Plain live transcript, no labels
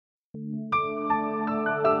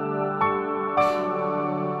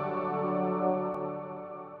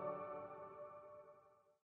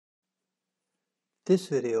This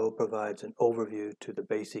video provides an overview to the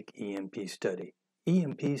basic EMP study.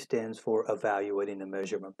 EMP stands for Evaluating the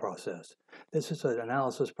Measurement Process. This is an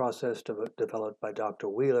analysis process developed by Dr.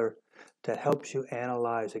 Wheeler that helps you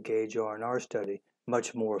analyze a Gage R&R study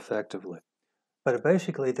much more effectively. But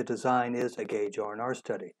basically the design is a Gage R&R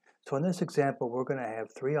study. So in this example, we're going to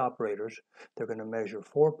have three operators. They're going to measure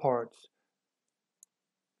 4 parts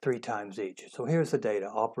 3 times each. So here's the data.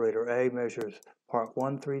 Operator A measures part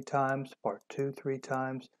 1 3 times, part 2 3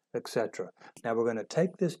 times, etc. Now we're going to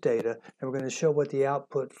take this data and we're going to show what the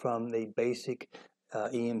output from the basic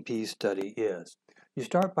EMP study is. You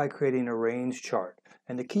start by creating a range chart,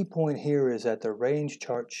 and the key point here is that the range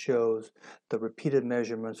chart shows the repeated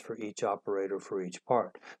measurements for each operator for each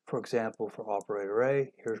part. For example, for operator A,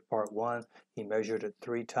 here's part 1, he measured it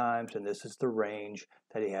 3 times, and this is the range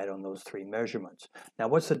that he had on those 3 measurements. Now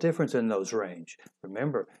what's the difference in those range?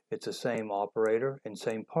 Remember, it's the same operator and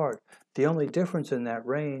same part. The only difference in that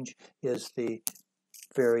range is the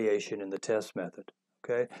variation in the test method.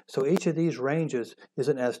 Okay, so each of these ranges is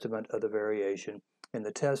an estimate of the variation in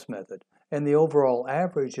the test method. And the overall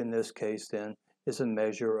average in this case then is a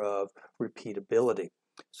measure of repeatability.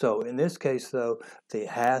 So in this case though, it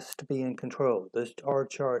has to be in control. This R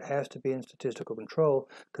chart has to be in statistical control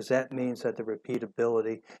because that means that the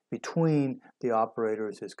repeatability between the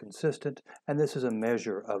operators is consistent, and this is a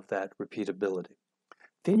measure of that repeatability.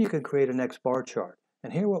 Then you can create an X bar chart.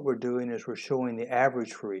 And here what we're doing is we're showing the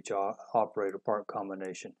average for each operator part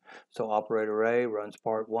combination. So operator A runs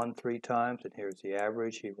part 1 3 times, and here's the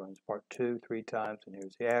average. He runs part 2 3 times, and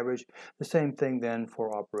here's the average. The same thing then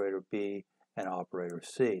for operator B and operator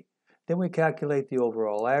C. Then we calculate the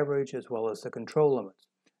overall average as well as the control limits.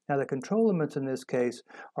 Now the control limits in this case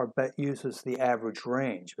uses the average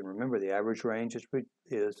range. And remember, the average range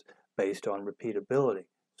is based on repeatability.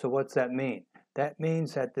 So what's that mean? That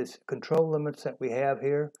means that this control limits that we have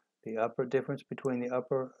here, the upper difference between the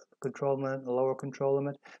upper control limit and the lower control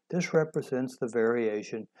limit, this represents the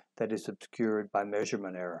variation that is obscured by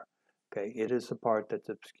measurement error. Okay, it is the part that's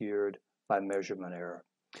obscured by measurement error.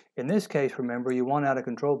 In this case, remember, you want out of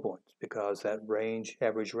control points because that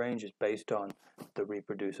average range is based on the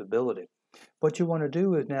reproducibility. What you want to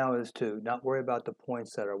do is to not worry about the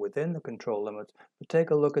points that are within the control limits, but take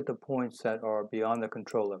a look at the points that are beyond the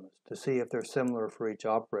control limits to see if they're similar for each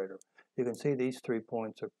operator. You can see these 3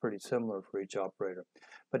 points are pretty similar for each operator.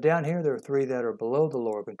 But down here there are 3 that are below the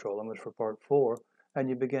lower control limits for part 4, and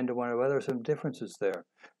you begin to wonder whether there are some differences there.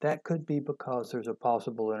 That could be because there's a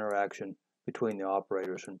possible interaction between the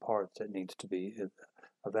operators and parts that needs to be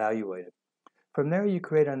evaluated. From there you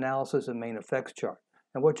create an analysis and main effects chart.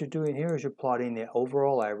 And what you're doing here is you're plotting the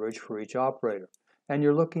overall average for each operator. And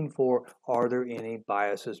you're looking for, are there any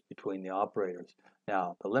biases between the operators?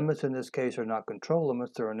 Now, the limits in this case are not control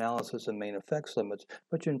limits, they're analysis and main effects limits,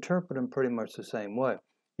 but you interpret them pretty much the same way.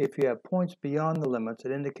 If you have points beyond the limits,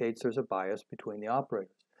 it indicates there's a bias between the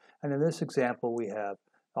operators. And in this example, we have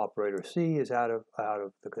operator C is out of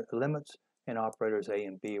the limits, and operators A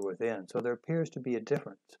and B within. So there appears to be a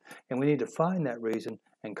difference. And we need to find that reason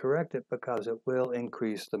and correct it because it will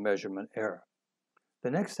increase the measurement error. The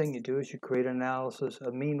next thing you do is you create an analysis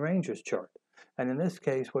of mean ranges chart. And in this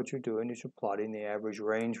case, what you're doing is you're plotting the average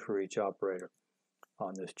range for each operator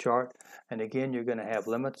on this chart. And again, you're going to have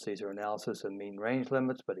limits. These are analysis of mean range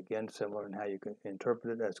limits, but again, similar in how you can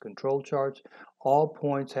interpret it as control charts. All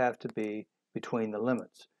points have to be between the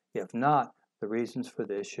limits. If not, the reasons for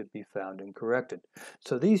this should be found and corrected.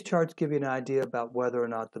 So these charts give you an idea about whether or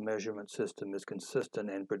not the measurement system is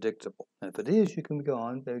consistent and predictable. And if it is, you can go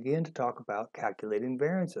on and begin to talk about calculating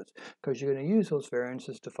variances, because you're going to use those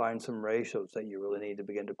variances to find some ratios that you really need to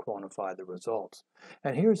begin to quantify the results.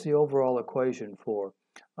 And here's the overall equation for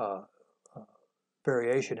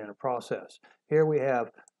variation in a process. Here we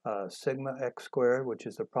have sigma x squared, which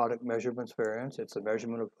is the product measurements variance. It's the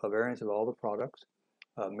measurement of variance of all the products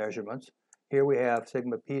measurements. Here we have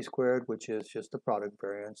sigma p squared, which is just the product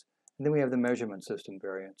variance. And then we have the measurement system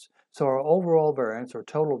variance. So our overall variance, or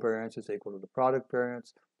total variance, is equal to the product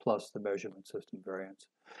variance plus the measurement system variance.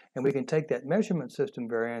 And we can take that measurement system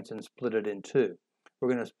variance and split it in 2. We're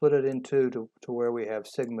going to split it in 2 to where we have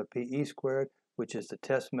sigma pe squared, which is the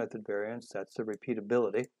test method variance. That's the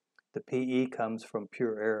repeatability. The PE comes from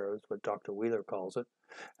pure error, is what Dr. Wheeler calls it.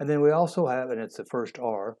 And then we also have, and it's the first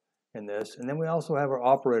R in this, and then we also have our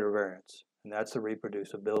operator variance, and that's the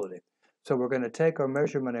reproducibility. So we're going to take our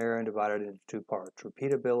measurement error and divide it into 2 parts,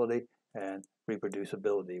 repeatability and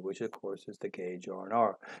reproducibility, which of course is the Gage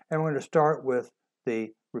R&R. And we're going to start with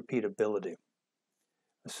the repeatability.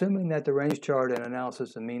 Assuming that the range chart and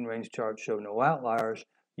analysis and mean range chart show no outliers,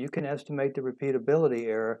 you can estimate the repeatability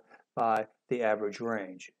error by the average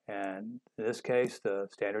range. And in this case, the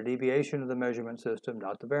standard deviation of the measurement system,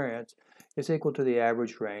 not the variance, is equal to the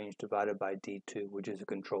average range divided by D2, which is a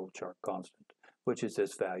control chart constant, which is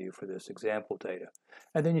this value for this example data.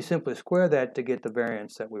 And then you simply square that to get the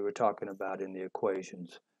variance that we were talking about in the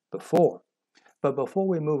equations before. But before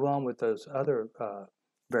we move on with those other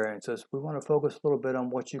variances, we want to focus a little bit on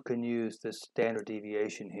what you can use this standard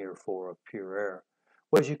deviation here for of pure error.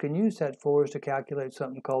 What you can use that for is to calculate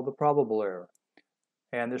something called the probable error.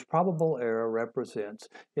 And this probable error represents,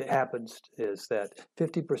 it happens is that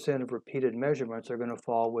 50% of repeated measurements are going to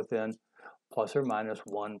fall within plus or minus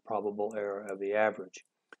one probable error of the average.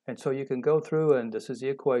 And so you can go through, and this is the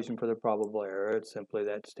equation for the probable error. It's simply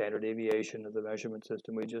that standard deviation of the measurement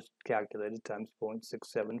system we just calculated times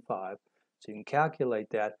 0.675. So you can calculate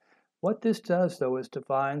that. What this does, though, is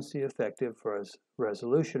defines the effective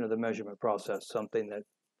resolution of the measurement process, something that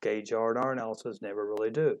Gage R&R analysis never really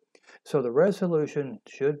do. So the resolution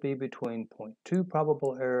should be between 0.2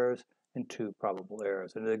 probable errors and 2 probable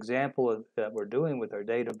errors. And the example that we're doing with our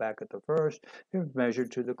data back at the first is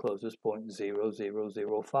measured to the closest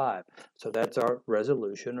 0.0005. So that's our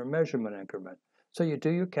resolution or measurement increment. So you do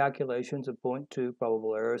your calculations of 0.2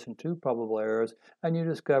 probable errors and 2 probable errors, and you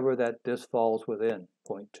discover that this falls within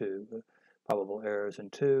 0.2 probable errors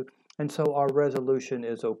and 2. And so our resolution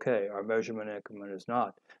is okay. Our measurement increment is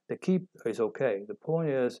not. The key is okay. The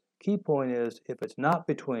key point is, if it's not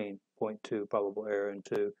between 0.2 probable error and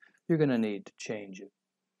 2, you're going to need to change it.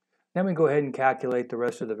 Then we go ahead and calculate the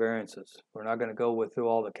rest of the variances. We're not going to go through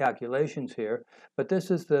all the calculations here, but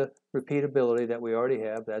this is the repeatability that we already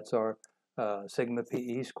have. That's our sigma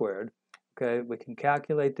PE squared. Okay, we can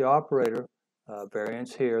calculate the operator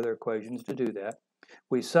variance here. There are equations to do that.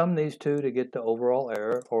 We sum these two to get the overall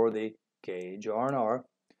error, or the Gage R&R. And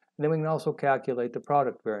then we can also calculate the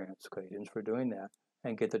product variance equations for doing that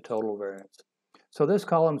and get the total variance. So this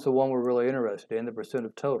column is the one we're really interested in, the percent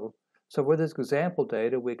of total. So with this example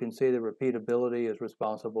data, we can see the repeatability is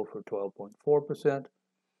responsible for 12.4%,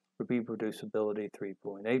 reproducibility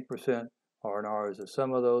 3.8%, R&R is the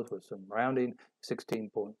sum of those with some rounding,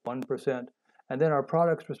 16.1%, and then our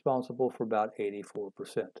product's responsible for about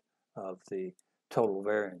 84% of the total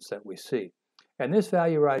variance that we see. And this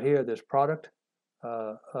value right here, this product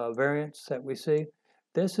variance that we see,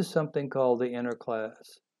 this is something called the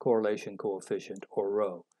interclass correlation coefficient, or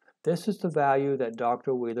rho. This is the value that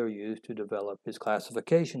Dr. Wheeler used to develop his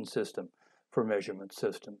classification system for measurement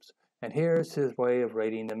systems. And here's his way of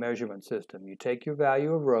rating the measurement system. You take your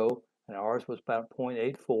value of rho, and ours was about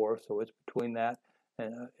 0.84, so it's between that,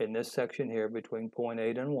 and in this section here, between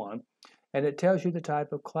 0.8 and 1. And it tells you the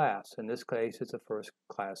type of class. In this case, it's a first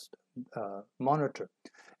class monitor.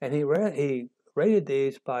 And he rated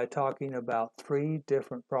these by talking about 3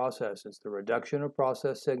 different processes: the reduction of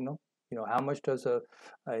process signal. You know, how much does a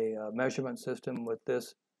measurement system with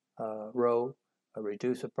this rho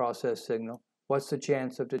reduce a process signal? What's the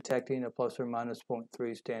chance of detecting a plus or minus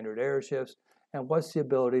 0.3 standard error shifts? And what's the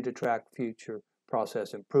ability to track future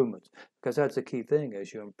process improvements? Because that's a key thing.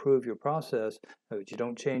 As you improve your process, if you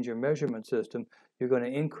don't change your measurement system, you're going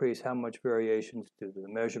to increase how much variations due to the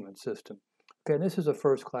measurement system. Okay, this is a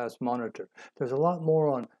first-class monitor. There's a lot more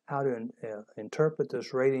on how to interpret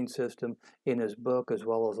this rating system in his book, as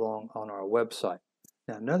well as on our website.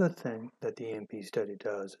 Now, another thing that the EMP study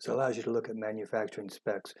does is it allows you to look at manufacturing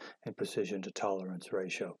specs and precision to tolerance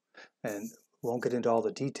ratio. And won't get into all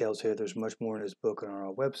the details here. There's much more in his book and on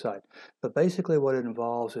our website. But basically what it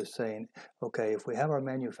involves is saying, okay, if we have our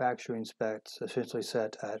manufacturing specs essentially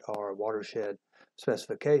set at our watershed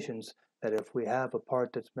specifications, that if we have a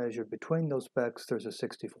part that's measured between those specs, there's a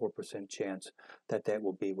 64% chance that that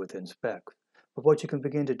will be within spec. But what you can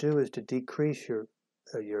begin to do is to decrease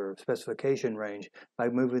your specification range by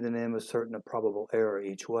moving it in a certain probable error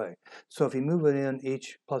each way. So if you move it in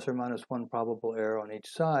each plus or minus 1 probable error on each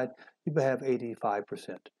side, you have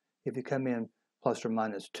 85%. If you come in plus or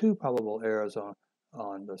minus 2 probable errors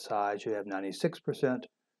on the sides, you have 96%,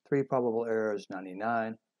 3 probable errors,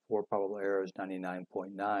 99%, 4 probable errors,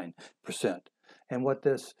 99.9%. And what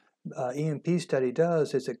this EMP study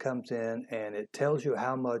does is it comes in and it tells you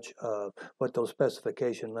how much of what those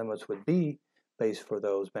specification limits would be based for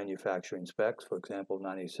those manufacturing specs, for example,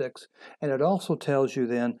 96. And it also tells you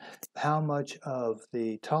then how much of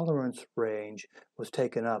the tolerance range was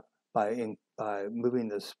taken up by moving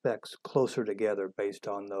the specs closer together based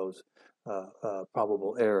on those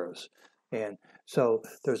probable errors. And so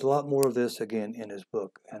there's a lot more of this, again, in his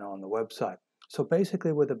book and on the website. So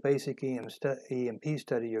basically, with a basic EMP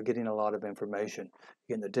study, you're getting a lot of information.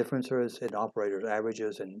 Again, the differences in operators'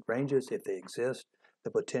 averages and ranges, if they exist,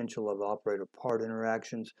 the potential of operator-part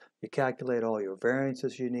interactions. You calculate all your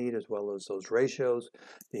variances you need as well as those ratios.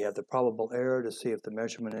 You have the probable error to see if the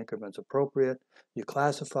measurement increment's appropriate. You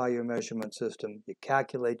classify your measurement system. You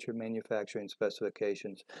calculate your manufacturing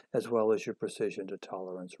specifications as well as your precision to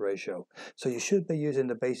tolerance ratio. So you should be using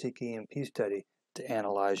the basic EMP study to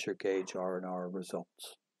analyze your Gage R&R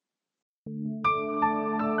results.